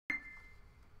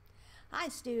Hi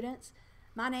students,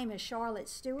 my name is Charlotte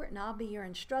Stewart and I'll be your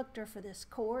instructor for this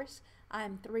course. I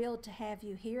am thrilled to have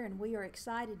you here and we are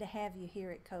excited to have you here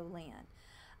at Co-Lin.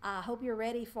 I hope you're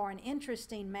ready for an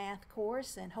interesting math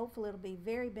course and hopefully it'll be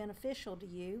very beneficial to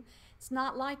you. It's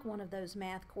not like one of those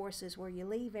math courses where you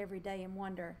leave every day and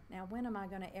wonder, now when am I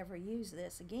going to ever use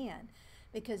this again?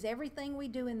 Because everything we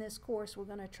do in this course we're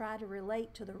going to try to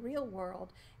relate to the real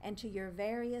world and to your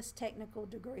various technical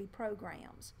degree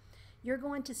programs. You're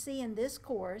going to see in this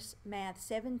course, Math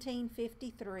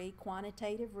 1753,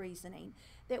 Quantitative Reasoning,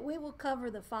 that we will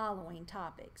cover the following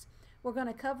topics. We're going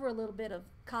to cover a little bit of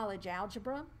college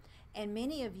algebra, and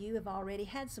many of you have already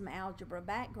had some algebra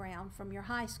background from your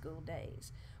high school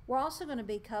days. We're also going to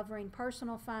be covering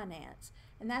personal finance,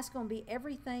 and that's going to be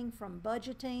everything from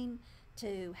budgeting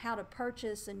to how to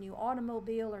purchase a new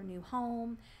automobile or new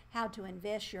home, how to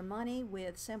invest your money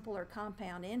with simple or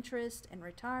compound interest and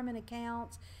retirement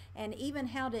accounts, and even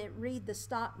how to read the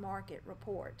stock market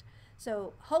report.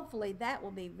 So hopefully that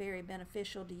will be very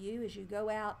beneficial to you as you go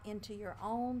out into your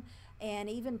own and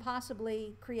even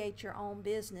possibly create your own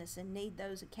business and need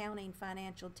those accounting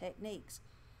financial techniques.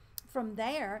 From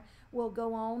there, we'll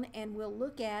go on and we'll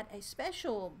look at a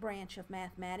special branch of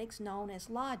mathematics known as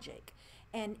logic.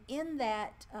 And in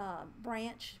that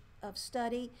branch of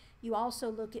study, you also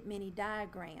look at many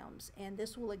diagrams, and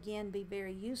this will again be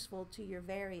very useful to your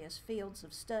various fields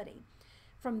of study.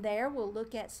 From there, we'll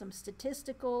look at some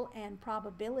statistical and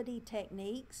probability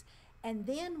techniques, and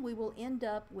then we will end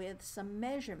up with some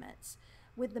measurements.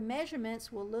 With the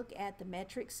measurements, we'll look at the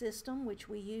metric system, which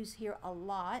we use here a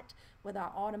lot with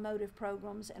our automotive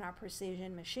programs and our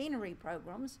precision machinery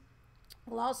programs.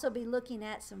 We'll also be looking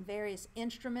at some various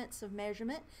instruments of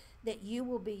measurement that you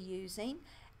will be using,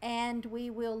 and we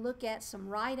will look at some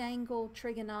right angle,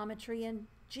 trigonometry, and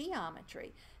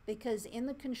geometry, because in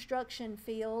the construction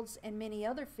fields and many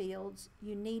other fields,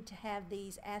 you need to have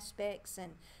these aspects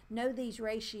and know these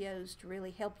ratios to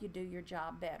really help you do your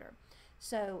job better.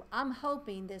 So I'm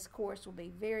hoping this course will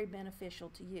be very beneficial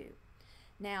to you.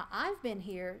 Now, I've been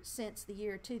here since the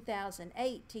year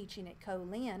 2008 teaching at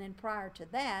Co-Lin, and prior to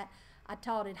that, I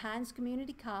taught at Hines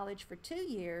Community College for 2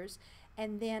 years,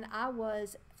 and then I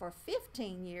was for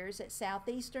 15 years at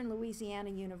Southeastern Louisiana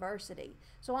University.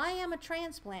 So I am a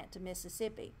transplant to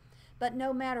Mississippi. But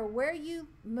no matter where you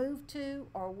move to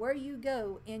or where you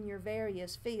go in your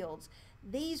various fields,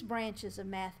 these branches of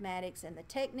mathematics and the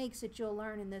techniques that you'll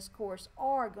learn in this course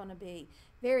are going to be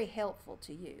very helpful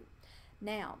to you.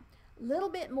 Now, a little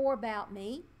bit more about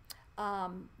me.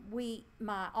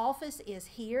 My office is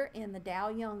here in the Dow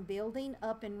Young building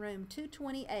up in room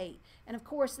 228, and of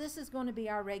course this is going to be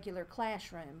our regular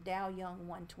classroom, Dow Young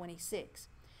 126.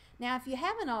 Now if you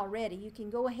haven't already, you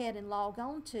can go ahead and log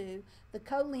on to the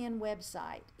Co-Lin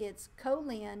website. It's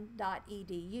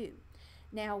colin.edu.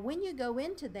 Now when you go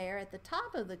into there, at the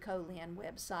top of the Co-Lin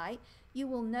website, you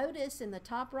will notice in the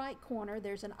top right corner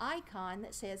there's an icon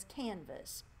that says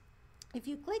Canvas. If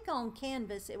you click on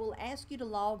Canvas, it will ask you to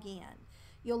log in.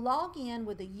 You'll log in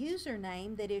with a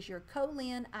username that is your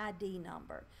Co-Lin ID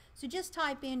number. So just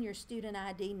type in your student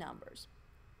ID numbers.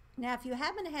 Now if you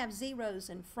happen to have zeros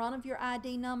in front of your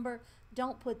ID number,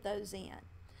 don't put those in.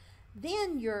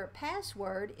 Then your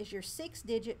password is your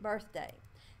 6-digit birthday.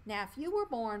 Now if you were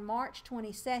born March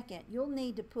 22nd, you'll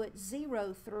need to put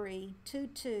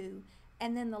 0322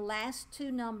 and then the last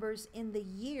 2 numbers in the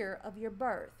year of your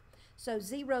birth. So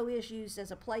 0 is used as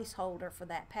a placeholder for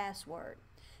that password.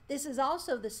 This is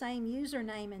also the same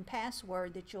username and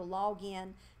password that you'll log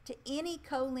in to any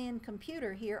Co-Lin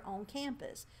computer here on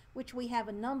campus, which we have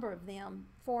a number of them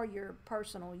for your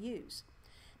personal use.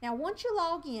 Now once you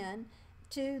log in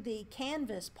to the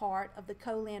Canvas part of the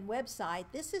Co-Lin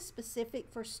website, this is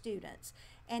specific for students,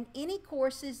 and any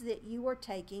courses that you are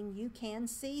taking you can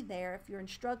see there if your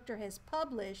instructor has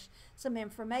published some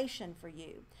information for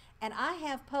you. And I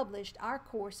have published our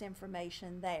course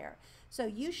information there. So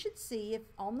you should see if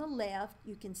on the left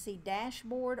you can see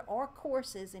dashboard or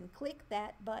courses and click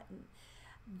that button.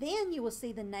 Then you will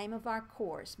see the name of our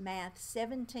course, Math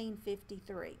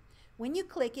 1753. When you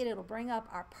click it, it'll bring up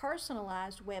our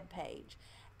personalized web page.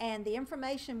 And the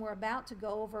information we're about to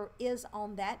go over is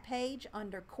on that page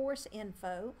under Course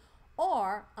Info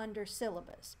or under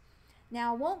Syllabus.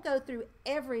 Now I won't go through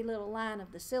every little line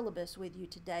of the syllabus with you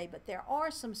today, but there are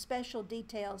some special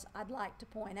details I'd like to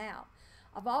point out.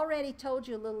 I've already told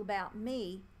you a little about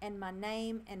me and my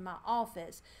name and my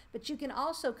office, but you can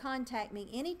also contact me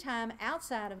anytime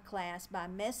outside of class by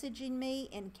messaging me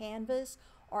in Canvas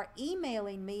or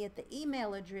emailing me at the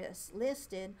email address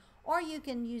listed, or you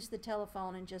can use the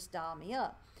telephone and just dial me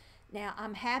up. Now,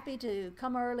 I'm happy to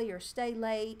come early or stay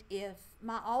late if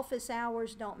my office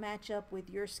hours don't match up with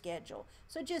your schedule.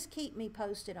 So just keep me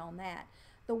posted on that.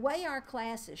 The way our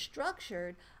class is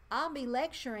structured, I'll be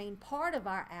lecturing part of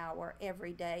our hour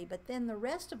every day, but then the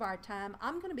rest of our time,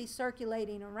 I'm going to be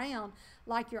circulating around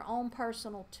like your own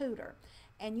personal tutor.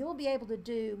 And you'll be able to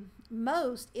do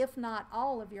most, if not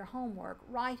all, of your homework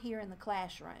right here in the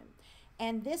classroom.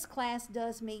 And this class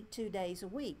does meet 2 days a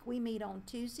week. We meet on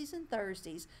Tuesdays and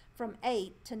Thursdays from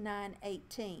 8 to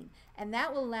 9:18. And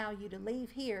that will allow you to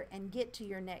leave here and get to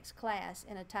your next class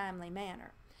in a timely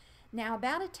manner. Now,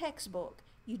 about a textbook,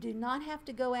 you do not have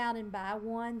to go out and buy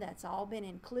one. That's all been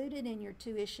included in your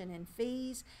tuition and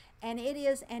fees, and it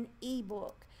is an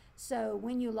e-book. So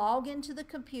when you log into the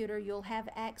computer, you'll have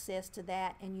access to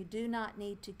that, and you do not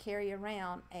need to carry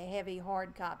around a heavy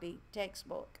hard copy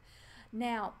textbook.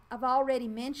 Now, I've already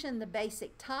mentioned the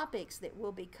basic topics that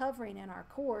we'll be covering in our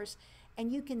course,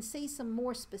 and you can see some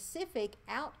more specific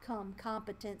outcome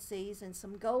competencies and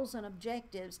some goals and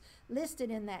objectives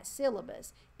listed in that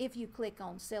syllabus if you click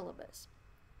on Syllabus.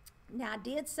 Now, I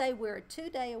did say we're a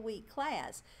 2-day-a-week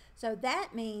class, so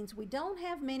that means we don't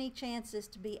have many chances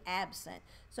to be absent.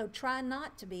 So try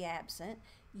not to be absent.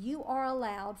 You are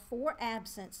allowed 4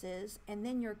 absences, and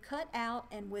then you're cut out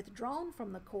and withdrawn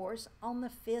from the course on the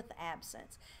 5th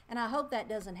absence. And I hope that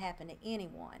doesn't happen to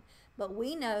anyone. But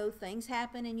we know things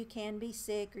happen and you can be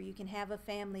sick or you can have a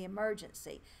family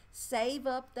emergency. Save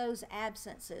up those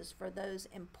absences for those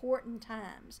important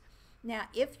times. Now,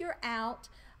 if you're out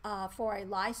for a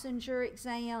licensure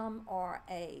exam or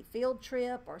a field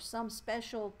trip or some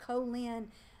special COLIN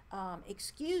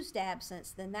excused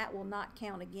absence, then that will not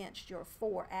count against your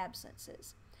 4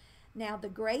 absences. Now, the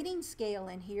grading scale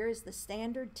in here is the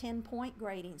standard 10-point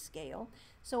grading scale.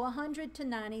 So 100 to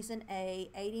 90 is an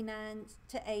A, 89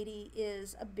 to 80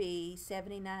 is a B,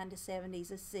 79 to 70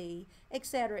 is a C,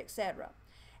 etc., etc.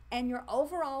 And your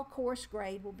overall course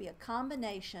grade will be a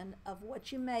combination of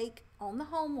what you make on the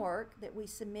homework that we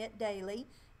submit daily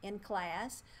in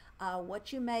class,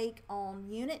 what you make on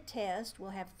unit tests,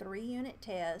 we'll have 3 unit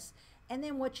tests, and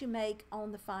then what you make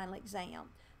on the final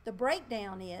exam. The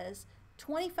breakdown is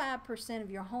 25%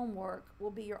 of your homework will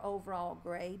be your overall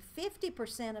grade,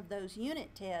 50% of those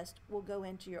unit tests will go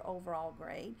into your overall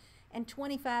grade, and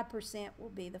 25% will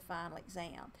be the final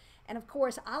exam. And of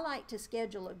course, I like to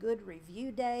schedule a good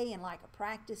review day and like a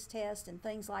practice test and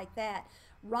things like that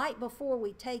right before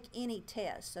we take any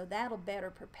test, so that'll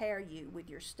better prepare you with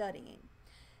your studying.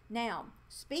 Now,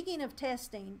 speaking of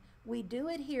testing, we do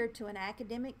adhere to an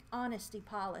academic honesty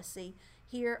policy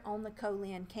here on the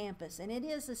COLIN campus, and it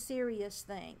is a serious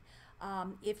thing.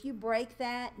 If you break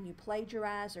that and you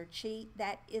plagiarize or cheat,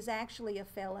 that is actually a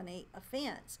felony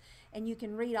offense. And you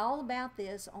can read all about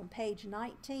this on page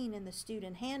 19 in the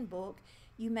student handbook.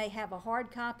 You may have a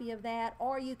hard copy of that,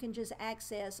 or you can just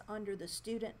access under the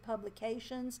student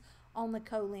publications on the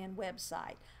COLIN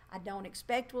website. I don't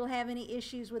expect we'll have any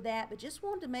issues with that, but just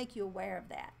wanted to make you aware of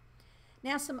that.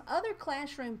 Now, some other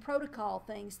classroom protocol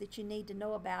things that you need to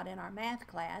know about in our math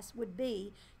class would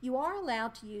be you are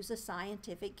allowed to use a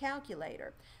scientific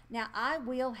calculator. Now, I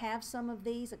will have some of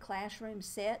these, a classroom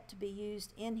set to be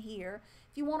used in here.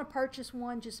 If you want to purchase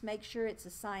one, just make sure it's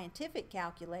a scientific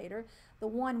calculator. The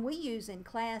one we use in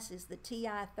class is the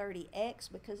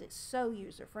TI-30X because it's so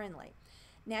user-friendly.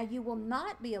 Now, you will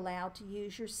not be allowed to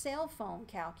use your cell phone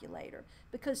calculator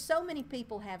because so many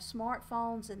people have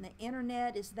smartphones and the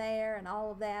internet is there and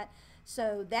all of that.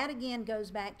 So that again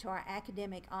goes back to our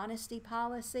academic honesty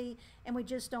policy, and we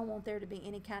just don't want there to be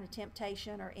any kind of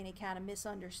temptation or any kind of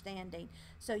misunderstanding.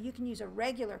 So you can use a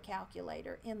regular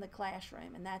calculator in the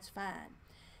classroom, and that's fine.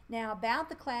 Now, about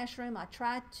the classroom, I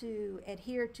try to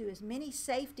adhere to as many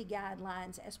safety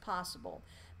guidelines as possible.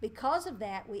 Because of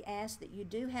that, we ask that you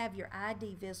do have your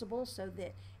ID visible so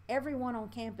that everyone on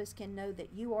campus can know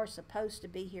that you are supposed to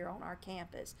be here on our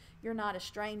campus. You're not a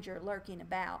stranger lurking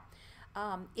about.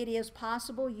 It is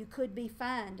possible you could be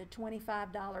fined a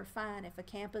 $25 fine if a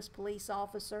campus police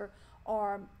officer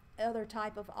or other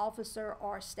type of officer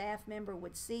or staff member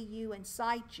would see you and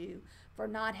cite you for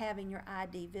not having your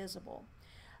ID visible.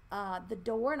 The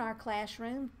door in our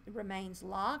classroom remains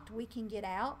locked. We can get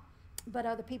out, but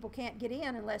other people can't get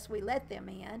in unless we let them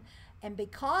in. And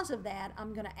because of that,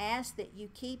 I'm going to ask that you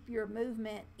keep your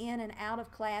movement in and out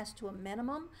of class to a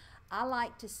minimum. I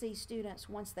like to see students,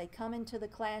 once they come into the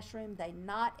classroom, they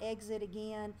not exit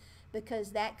again,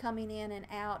 because that coming in and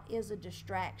out is a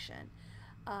distraction.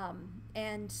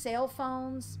 And cell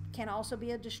phones can also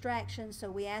be a distraction,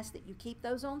 so we ask that you keep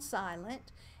those on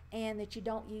silent and that you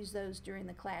don't use those during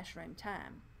the classroom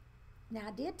time. Now,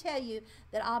 I did tell you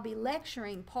that I'll be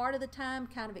lecturing part of the time,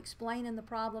 kind of explaining the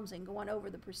problems and going over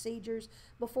the procedures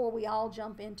before we all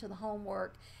jump into the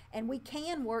homework. And we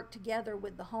can work together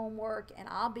with the homework, and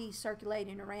I'll be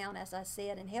circulating around, as I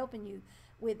said, and helping you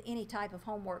with any type of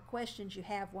homework questions you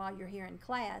have while you're here in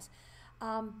class.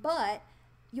 But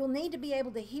you'll need to be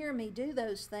able to hear me do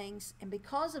those things, and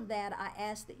because of that, I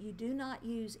ask that you do not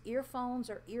use earphones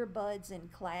or earbuds in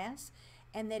class,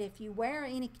 and that if you wear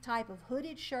any type of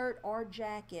hooded shirt or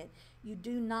jacket, you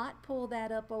do not pull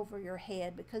that up over your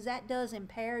head, because that does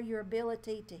impair your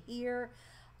ability to hear,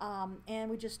 and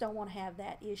we just don't want to have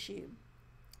that issue.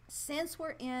 Since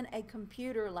we're in a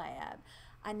computer lab,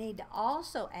 I need to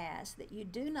also ask that you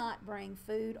do not bring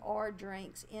food or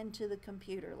drinks into the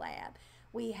computer lab.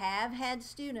 We have had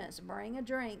students bring a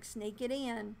drink, sneak it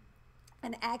in,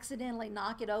 and accidentally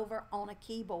knock it over on a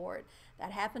keyboard.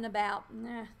 That happened about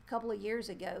a couple of years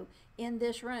ago in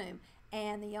this room,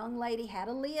 and the young lady had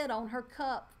a lid on her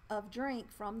cup of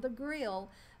drink from the grill,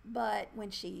 but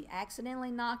when she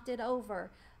accidentally knocked it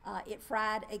over, it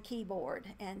fried a keyboard.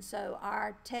 And so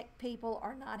our tech people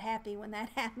are not happy when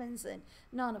that happens, and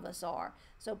none of us are.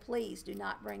 So please do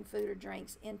not bring food or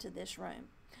drinks into this room.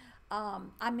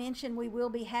 I mentioned we will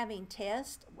be having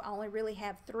tests. I only really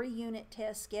have 3 unit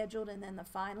tests scheduled, and then the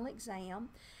final exam.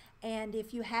 And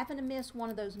if you happen to miss one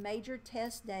of those major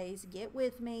test days, get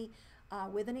with me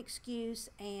with an excuse,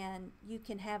 and you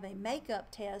can have a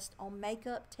makeup test on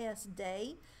makeup test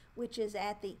day, which is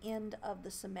at the end of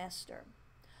the semester.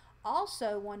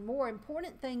 Also, one more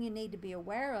important thing you need to be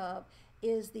aware of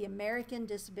is the American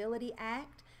Disability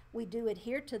Act. We do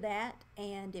adhere to that,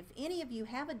 and if any of you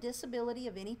have a disability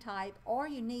of any type, or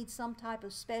you need some type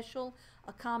of special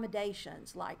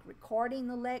accommodations like recording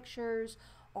the lectures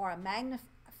or a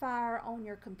magnifier on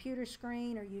your computer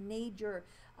screen, or you need your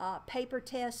paper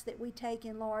tests that we take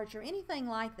in large, or anything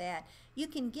like that, you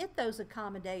can get those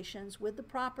accommodations with the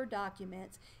proper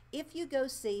documents if you go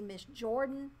see Miss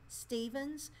Jordan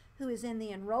Stevens, who is in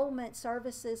the Enrollment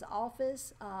Services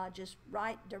office, just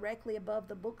right directly above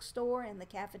the bookstore and the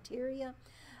cafeteria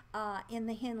in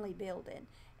the Henley building.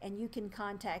 And you can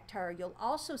contact her. You'll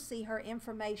also see her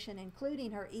information,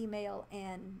 including her email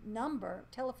and number,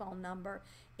 telephone number,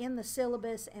 in the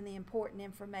syllabus and the important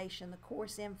information, the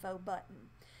course info button.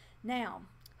 Now,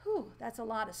 that's a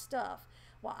lot of stuff.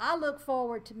 Well, I look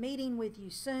forward to meeting with you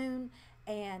soon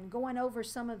and going over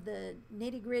some of the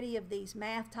nitty-gritty of these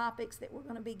math topics that we're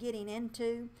going to be getting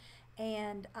into.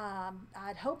 And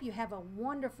I hope you have a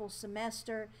wonderful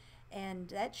semester, and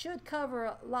that should cover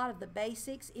a lot of the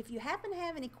basics. If you happen to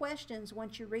have any questions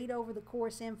once you read over the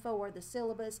course info or the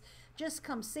syllabus, just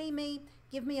come see me,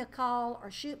 give me a call,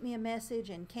 or shoot me a message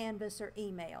in Canvas or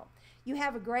email. You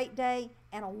have a great day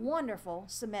and a wonderful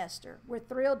semester. We're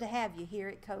thrilled to have you here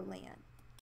at CoLin.